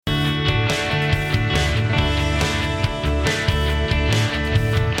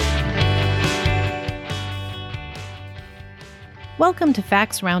Welcome to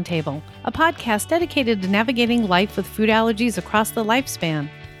Facts Roundtable, a podcast dedicated to navigating life with food allergies across the lifespan.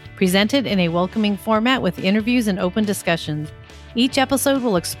 Presented in a welcoming format with interviews and open discussions. Each episode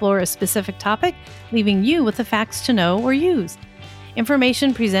will explore a specific topic, leaving you with the facts to know or use.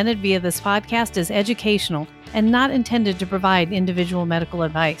 Information presented via this podcast is educational and not intended to provide individual medical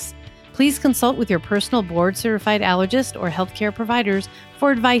advice. Please consult with your personal board-certified allergist or healthcare providers for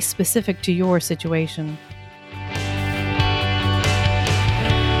advice specific to your situation.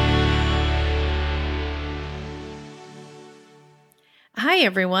 Hi,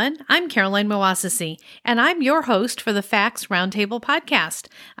 everyone. I'm Caroline Mawasasi, and I'm your host for the Facts Roundtable podcast.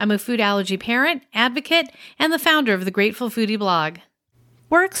 I'm a food allergy parent, advocate, and the founder of the Grateful Foodie blog.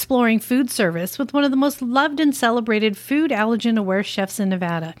 We're exploring food service with one of the most loved and celebrated food allergen-aware chefs in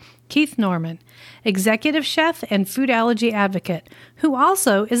Nevada, Keith Norman, executive chef and food allergy advocate, who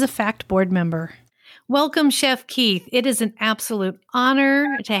also is a FACT board member. Welcome, Chef Keith. It is an absolute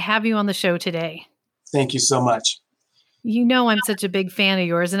honor to have you on the show today. Thank you so much. You know I'm such a big fan of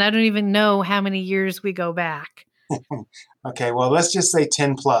yours, and I don't even know how many years we go back. Okay, well, let's just say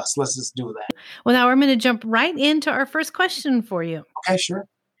 10 plus. Let's just do that. Well, now we're going to jump right into our first question for you. Okay, sure.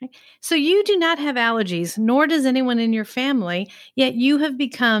 So you do not have allergies, nor does anyone in your family, yet you have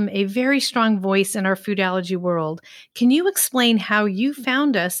become a very strong voice in our food allergy world. Can you explain how you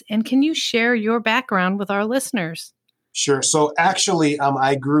found us, and can you share your background with our listeners? Sure. So actually,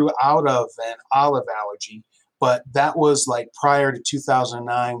 I grew out of an olive allergy. But that was like prior to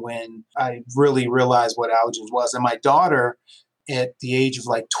 2009 when I really realized what allergens was. And my daughter, at the age of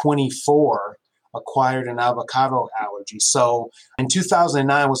like 24, acquired an avocado allergy. So in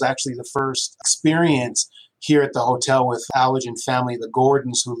 2009 was actually the first experience here at the hotel with allergen family, the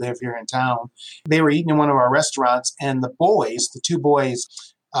Gordons, who live here in town. They were eating in one of our restaurants, and the two boys,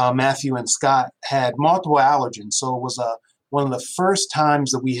 Matthew and Scott, had multiple allergens. So it was one of the first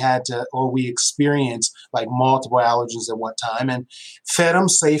times that we experienced like multiple allergens at one time, and fed them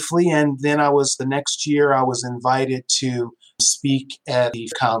safely. And then the next year I was invited to speak at the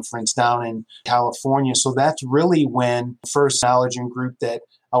conference down in California. So that's really when the first allergen group that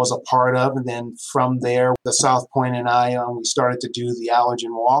I was a part of. And then from there, the South Point and I, we started to do the allergen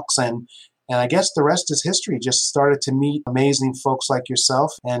walks, and I guess the rest is history. Just started to meet amazing folks like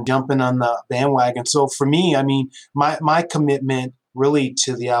yourself and jumping on the bandwagon. So for me, I mean, my commitment really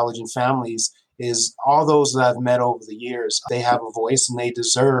to the allergen families is all those that I've met over the years. They have a voice and they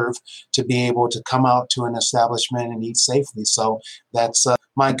deserve to be able to come out to an establishment and eat safely. So that's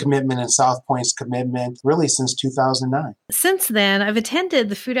my commitment and South Point's commitment really since 2009. Since then, I've attended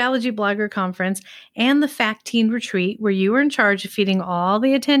the Food Allergy Blogger Conference and the FACT Teen Retreat, where you were in charge of feeding all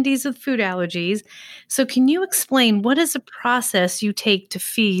the attendees with food allergies. So can you explain what is a process you take to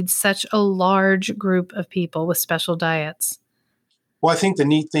feed such a large group of people with special diets? Well, I think the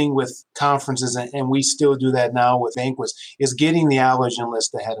neat thing with conferences, and we still do that now with banquets, is getting the allergen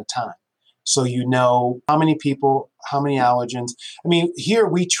list ahead of time. So you know how many people, how many allergens. I mean, here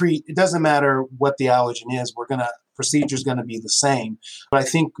we treat, it doesn't matter what the allergen is, procedure's going to be the same. But I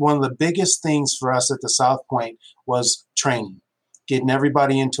think one of the biggest things for us at the South Point was training, getting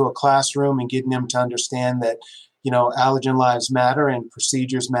everybody into a classroom and getting them to understand that, allergen lives matter and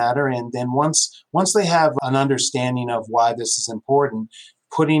procedures matter. And then once they have an understanding of why this is important,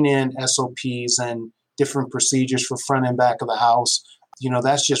 putting in SOPs and different procedures for front and back of the house,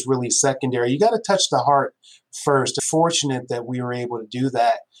 that's just really secondary. You got to touch the heart first. Fortunate that we were able to do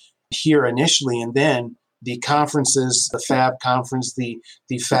that here initially. And then the conferences, the FAB conference, the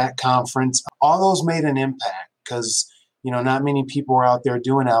FAT conference, all those made an impact because not many people are out there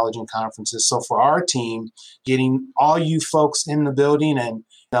doing allergen conferences. So for our team, getting all you folks in the building and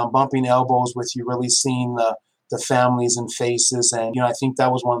bumping elbows with you, really seeing the families and faces. And, I think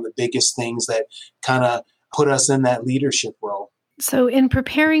that was one of the biggest things that kind of put us in that leadership role. So in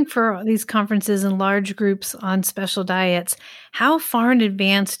preparing for these conferences and large groups on special diets, how far in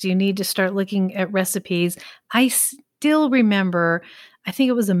advance do you need to start looking at recipes? I still remember, I think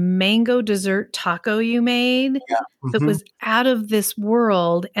it was a mango dessert taco you made that was out of this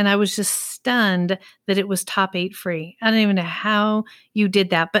world. And I was just stunned that it was top 8 free. I don't even know how you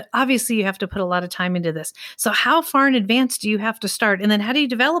did that, but obviously you have to put a lot of time into this. So how far in advance do you have to start? And then how do you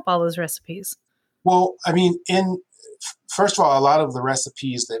develop all those recipes? Well, I mean, first of all, a lot of the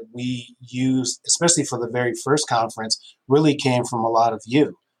recipes that we use, especially for the very first conference, really came from a lot of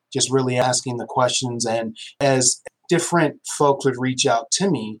you, just really asking the questions. And as different folks would reach out to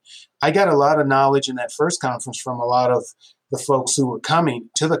me, I got a lot of knowledge in that first conference from a lot of the folks who were coming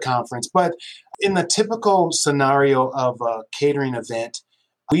to the conference. But in the typical scenario of a catering event,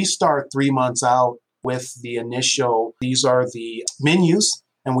 we start 3 months out with the initial, these are the menus,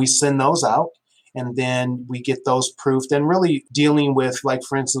 and we send those out. And then we get those proofed and really dealing with, like,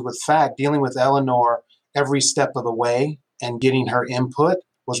 for instance, with FACT, dealing with Eleanor every step of the way and getting her input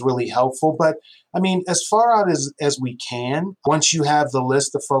was really helpful. But I mean, as far out as we can, once you have the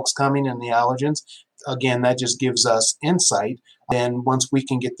list of folks coming and the allergens, again, that just gives us insight. Then once we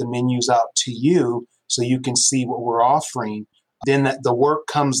can get the menus out to you so you can see what we're offering, then the work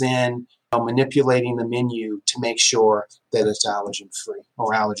comes in, manipulating the menu to make sure that it's allergen free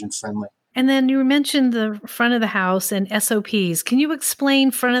or allergen friendly. And then you mentioned the front of the house and SOPs. Can you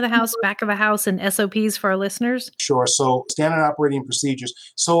explain front of the house, back of the house, and SOPs for our listeners? Sure. So standard operating procedures.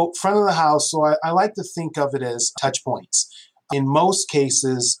 So front of the house, so I like to think of it as touch points. In most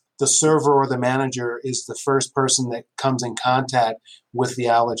cases, the server or the manager is the first person that comes in contact with the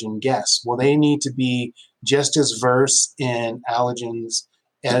allergen guest. Well, they need to be just as versed in allergens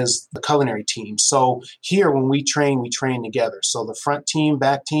as the culinary team. So here, when we train together. So the front team,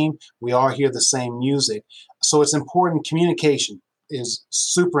 back team, we all hear the same music. So it's important. Communication is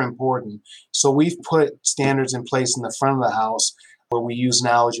super important. So we've put standards in place in the front of the house where we use an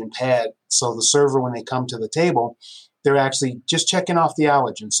allergen pad. So the server, when they come to the table, they're actually just checking off the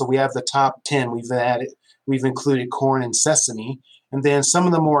allergens. So we have the top 10. We've included corn and sesame. And then some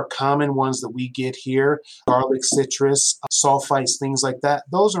of the more common ones that we get here, garlic, citrus, sulfites, things like that,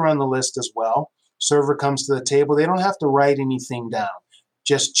 those are on the list as well. Server comes to the table. They don't have to write anything down,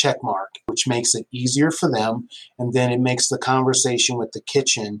 just check mark, which makes it easier for them. And then it makes the conversation with the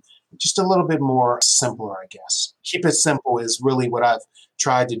kitchen just a little bit more simpler, I guess. Keep it simple is really what I've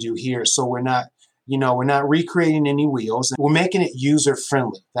tried to do here. So we're not recreating any wheels. We're making it user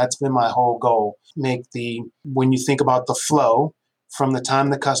friendly. That's been my whole goal. When you think about the flow, from the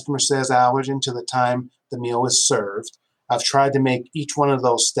time the customer says allergen to the time the meal is served, I've tried to make each one of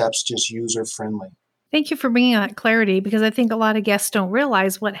those steps just user-friendly. Thank you for bringing that clarity, because I think a lot of guests don't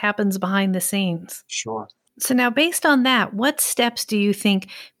realize what happens behind the scenes. Sure. So now, based on that, what steps do you think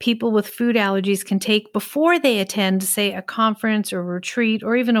people with food allergies can take before they attend, say, a conference or retreat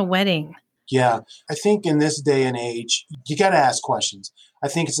or even a wedding? Yeah, I think in this day and age, you got to ask questions. I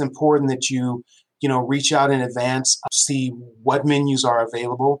think it's important that you reach out in advance, see what menus are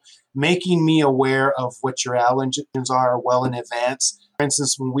available, making me aware of what your allergens are well in advance. For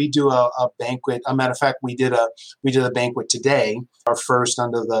instance, when we do a banquet, a matter of fact, we did a banquet today, our first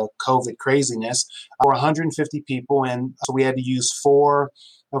under the COVID craziness, for 150 people. And so we had to use 4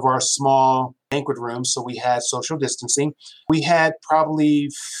 of our small banquet rooms. So we had social distancing. We had probably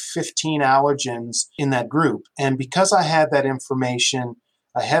 15 allergens in that group. And because I had that information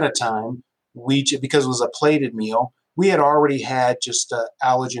ahead of time, because it was a plated meal, we had already had just an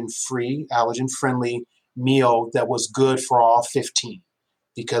allergen-free, allergen-friendly meal that was good for all 15,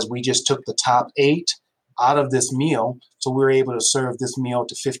 because we just took the top 8 out of this meal. So we were able to serve this meal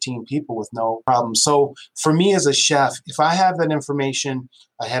to 15 people with no problem. So for me as a chef, if I have that information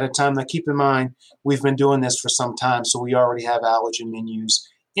ahead of time, now keep in mind, we've been doing this for some time, so we already have allergen menus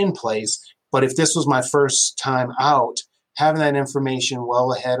in place. But if this was my first time out, having that information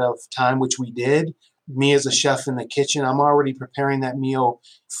well ahead of time, which we did, me as a chef in the kitchen, I'm already preparing that meal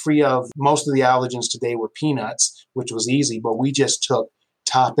free of most of the allergens today were peanuts, which was easy, but we just took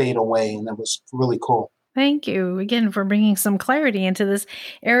top 8 away, and that was really cool. Thank you again for bringing some clarity into this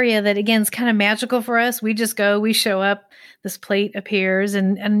area that, again, is kind of magical for us. We just go, we show up, this plate appears,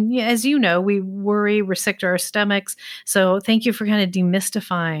 and as you know, we worry, we're sick to our stomachs. So thank you for kind of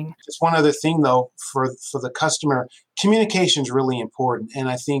demystifying. Just one other thing, though, for the customer, communication is really important. And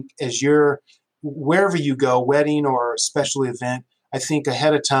I think wherever you go, wedding or special event, I think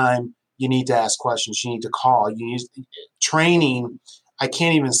ahead of time, you need to ask questions. You need to call. You need training. I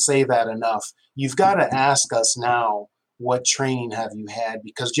can't even say that enough. You've got to ask us now, what training have you had?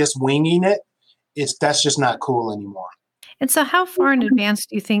 Because just winging that's just not cool anymore. And so how far in advance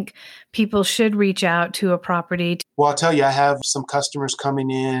do you think people should reach out to a property? Well, I'll tell you, I have some customers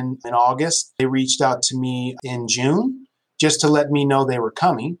coming in August. They reached out to me in June just to let me know they were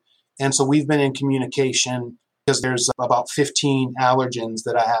coming. And so we've been in communication because there's about 15 allergens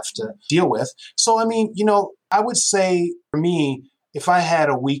that I have to deal with. So, I mean, I would say for me, if I had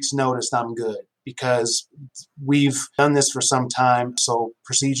a week's notice, I'm good, because we've done this for some time. So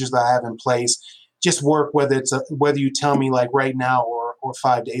procedures that I have in place just work, whether you tell me like right now or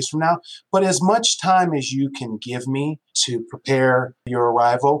 5 days from now. But as much time as you can give me to prepare your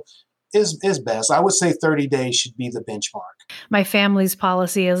arrival is best. I would say 30 days should be the benchmark. My family's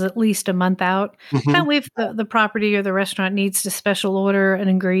policy is at least a month out. Mm-hmm. That way, if the property or the restaurant needs to special order an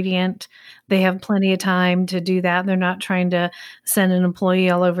ingredient, they have plenty of time to do that. They're not trying to send an employee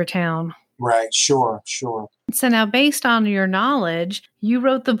all over town. Right. Sure. Sure. So now, based on your knowledge, you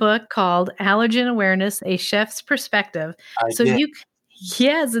wrote the book called Allergen Awareness, A Chef's Perspective. I So did.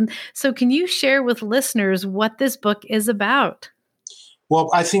 yes. And so can you share with listeners what this book is about? Well,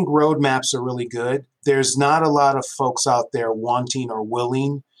 I think roadmaps are really good. There's not a lot of folks out there wanting or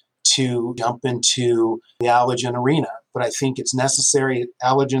willing to jump into the allergen arena, but I think it's necessary.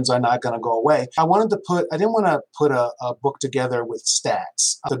 Allergens are not going to go away. I didn't want to put a book together with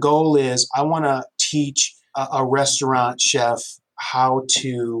stats. The goal is I want to teach a restaurant chef how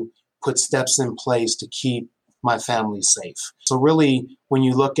to put steps in place to keep my family safe. So really, when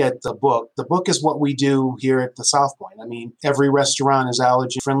you look at the book is what we do here at the South Point. I mean, every restaurant is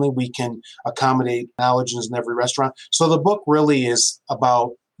allergen friendly. We can accommodate allergens in every restaurant. So the book really is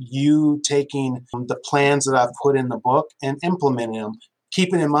about you taking the plans that I've put in the book and implementing them,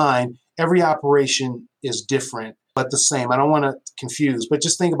 keeping in mind every operation is different, but the same. I don't want to confuse, but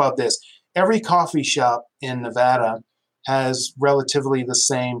just think about this. Every coffee shop in Nevada has relatively the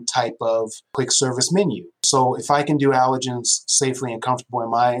same type of quick service menu. So if I can do allergens safely and comfortable in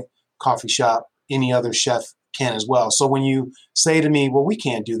my coffee shop, any other chef can as well. So when you say to me, well, we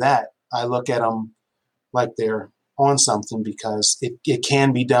can't do that, I look at them like they're on something, because it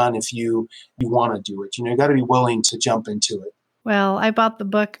can be done if you want to do it. You got to be willing to jump into it. Well, I bought the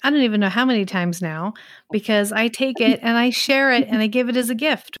book, I don't even know how many times now, because I take it and I share it and I give it as a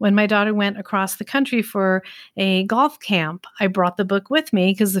gift. When my daughter went across the country for a golf camp, I brought the book with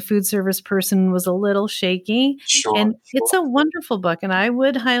me because the food service person was a little shaky. Sure. And it's a wonderful book, and I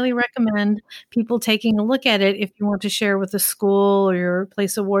would highly recommend people taking a look at it if you want to share with a school or your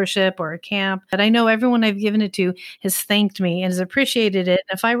place of worship or a camp. But I know everyone I've given it to has thanked me and has appreciated it.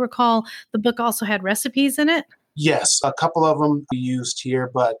 If I recall, the book also had recipes in it. Yes, a couple of them we used here,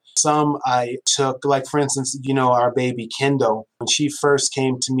 but some I took, like for instance, our baby Kendall, when she first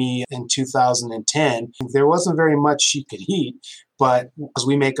came to me in 2010, there wasn't very much she could eat, but because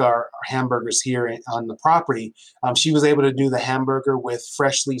we make our hamburgers here on the property, she was able to do the hamburger with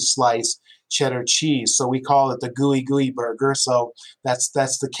freshly sliced cheddar cheese. So we call it the gooey gooey burger. So that's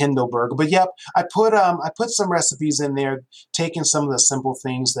the Kendall burger. But yep, I put some recipes in there, taking some of the simple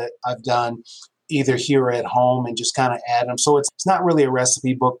things that I've done either here or at home and just kind of add them. So it's not really a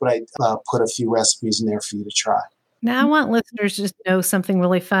recipe book, but I put a few recipes in there for you to try. Now, I want listeners to know something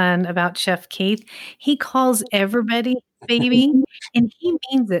really fun about Chef Keith. He calls everybody baby, and he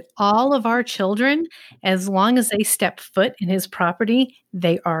means it. All of our children, as long as they step foot in his property,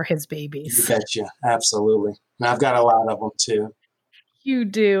 they are his babies. You betcha. Absolutely. And I've got a lot of them too. You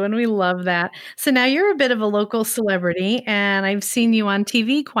do, and we love that. So now you're a bit of a local celebrity, and I've seen you on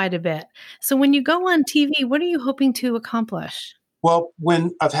TV quite a bit. So when you go on TV, what are you hoping to accomplish? Well,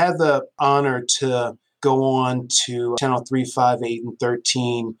 when I've had the honor to go on to Channel 3, 5, 8, and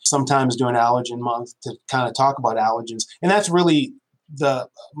 13, sometimes during Allergen Month to kind of talk about allergens. And that's really the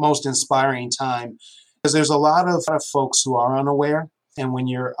most inspiring time, because there's a lot of folks who are unaware. And when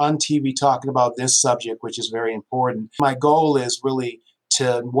you're on TV talking about this subject, which is very important, my goal is really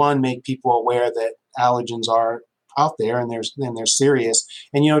to, one, make people aware that allergens are out there and they're serious.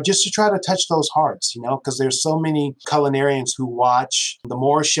 And, just to try to touch those hearts, because there's so many culinarians who watch the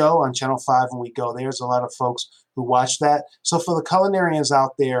Moore Show on Channel 5 when we go there. There's a lot of folks who watch that. So for the culinarians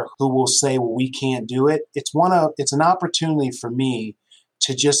out there who will say, well, we can't do it, it's an opportunity for me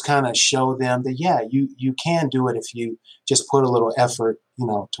to just kind of show them that, yeah, you can do it if you just put a little effort,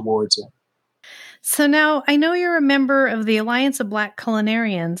 towards it. So now I know you're a member of the Alliance of Black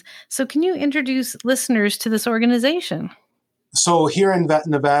Culinarians. So can you introduce listeners to this organization? So here in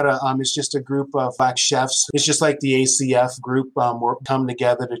Nevada, it's just a group of Black chefs. It's just like the ACF group. We're come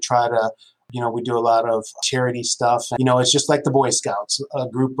together to try to, we do a lot of charity stuff. It's just like the Boy Scouts, a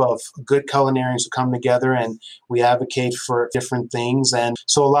group of good culinarians who come together and we advocate for different things. And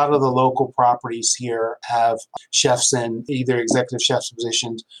so a lot of the local properties here have chefs in either executive chef's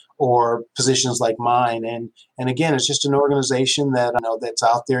positions or positions like mine. And again, it's just an organization that that's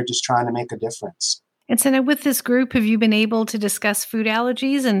out there just trying to make a difference. And so now with this group, have you been able to discuss food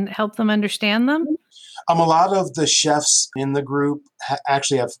allergies and help them understand them? A lot of the chefs in the group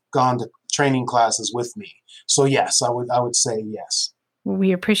actually have gone to training classes with me. So yes, I would say yes.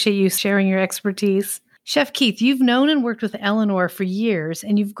 We appreciate you sharing your expertise. Chef Keith, you've known and worked with Eleanor for years,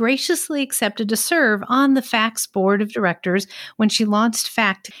 and you've graciously accepted to serve on the FACTS board of directors when she launched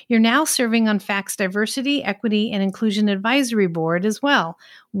FACT. You're now serving on FACTS Diversity, Equity, and Inclusion Advisory Board as well.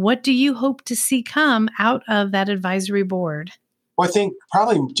 What do you hope to see come out of that advisory board? Well, I think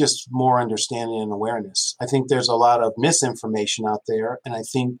probably just more understanding and awareness. I think there's a lot of misinformation out there, and I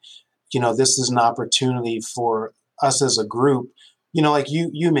think, this is an opportunity for us as a group like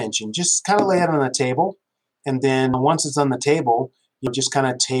you mentioned, just kind of lay it on the table. And then once it's on the table, you just kind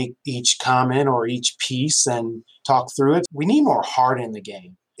of take each comment or each piece and talk through it. We need more heart in the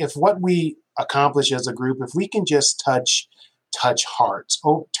game. If what we accomplish as a group, if we can just touch hearts,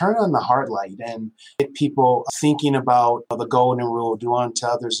 turn on the heart light and get people thinking about the golden rule, do unto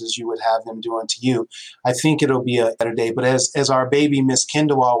others as you would have them do unto you, I think it'll be a better day. But as our baby Miss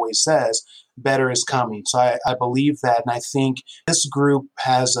Kendall always says, better is coming. So I believe that. And I think this group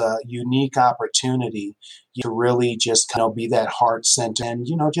has a unique opportunity to really just kind of be that heart center and,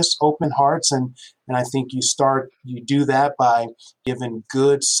 just open hearts. And I think you do that by giving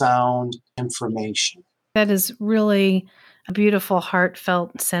good, sound information. That is really a beautiful,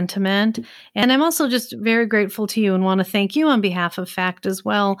 heartfelt sentiment. And I'm also just very grateful to you and want to thank you on behalf of FACT as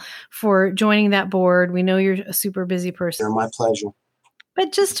well for joining that board. We know you're a super busy person. My pleasure.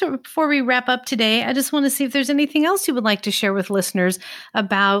 But before we wrap up today, I just want to see if there's anything else you would like to share with listeners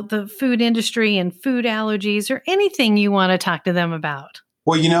about the food industry and food allergies or anything you want to talk to them about.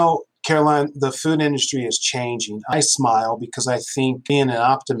 Well, Caroline, the food industry is changing. I smile because I think being an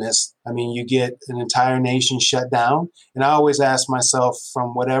optimist, you get an entire nation shut down. And I always ask myself,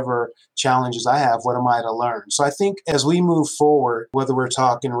 from whatever challenges I have, what am I to learn? So I think as we move forward, whether we're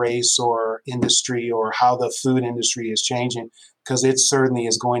talking race or industry or how the food industry is changing, because it certainly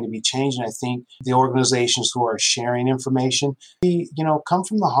is going to be changing. I think the organizations who are sharing information, come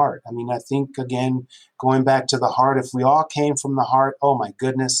from the heart. I think, again, going back to the heart, if we all came from the heart, oh my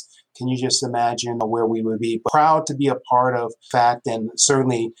goodness, can you just imagine where we would be? Proud to be a part of FACT, and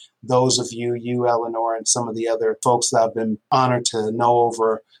certainly those of you, Eleanor, and some of the other folks that I've been honored to know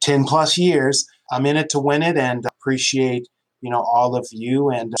over 10 plus years. I'm in it to win it and appreciate, all of you,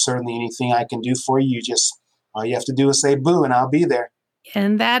 and certainly anything I can do for you. All you have to do is say boo and I'll be there.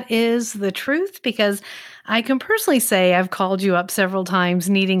 And that is the truth, because I can personally say I've called you up several times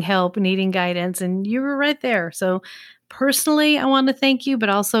needing help, needing guidance, and you were right there. So personally, I want to thank you, but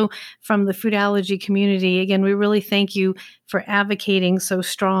also from the food allergy community. Again, we really thank you for advocating so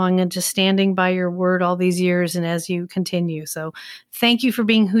strong and just standing by your word all these years and as you continue. So thank you for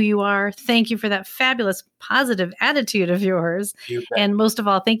being who you are. Thank you for that fabulous, positive attitude of yours. And most of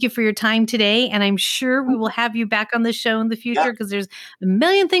all, thank you for your time today. And I'm sure we will have you back on the show in the future because there's a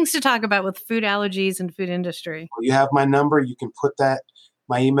million things to talk about with food allergies and food industry. Well, you have my number. You can put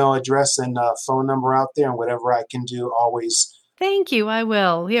my email address and phone number out there, and whatever I can do, always. Thank you. I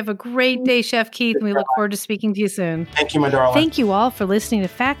will. You have a great day, Chef Keith, and we look forward to speaking to you soon. Thank you, my darling. Thank you all for listening to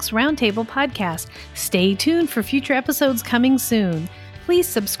Facts Roundtable Podcast. Stay tuned for future episodes coming soon. Please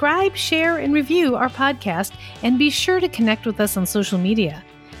subscribe, share, and review our podcast, and be sure to connect with us on social media.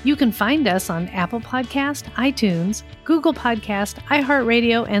 You can find us on Apple Podcast, iTunes, Google Podcast,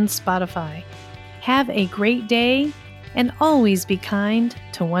 iHeartRadio, and Spotify. Have a great day, and always be kind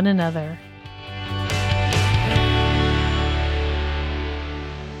to one another.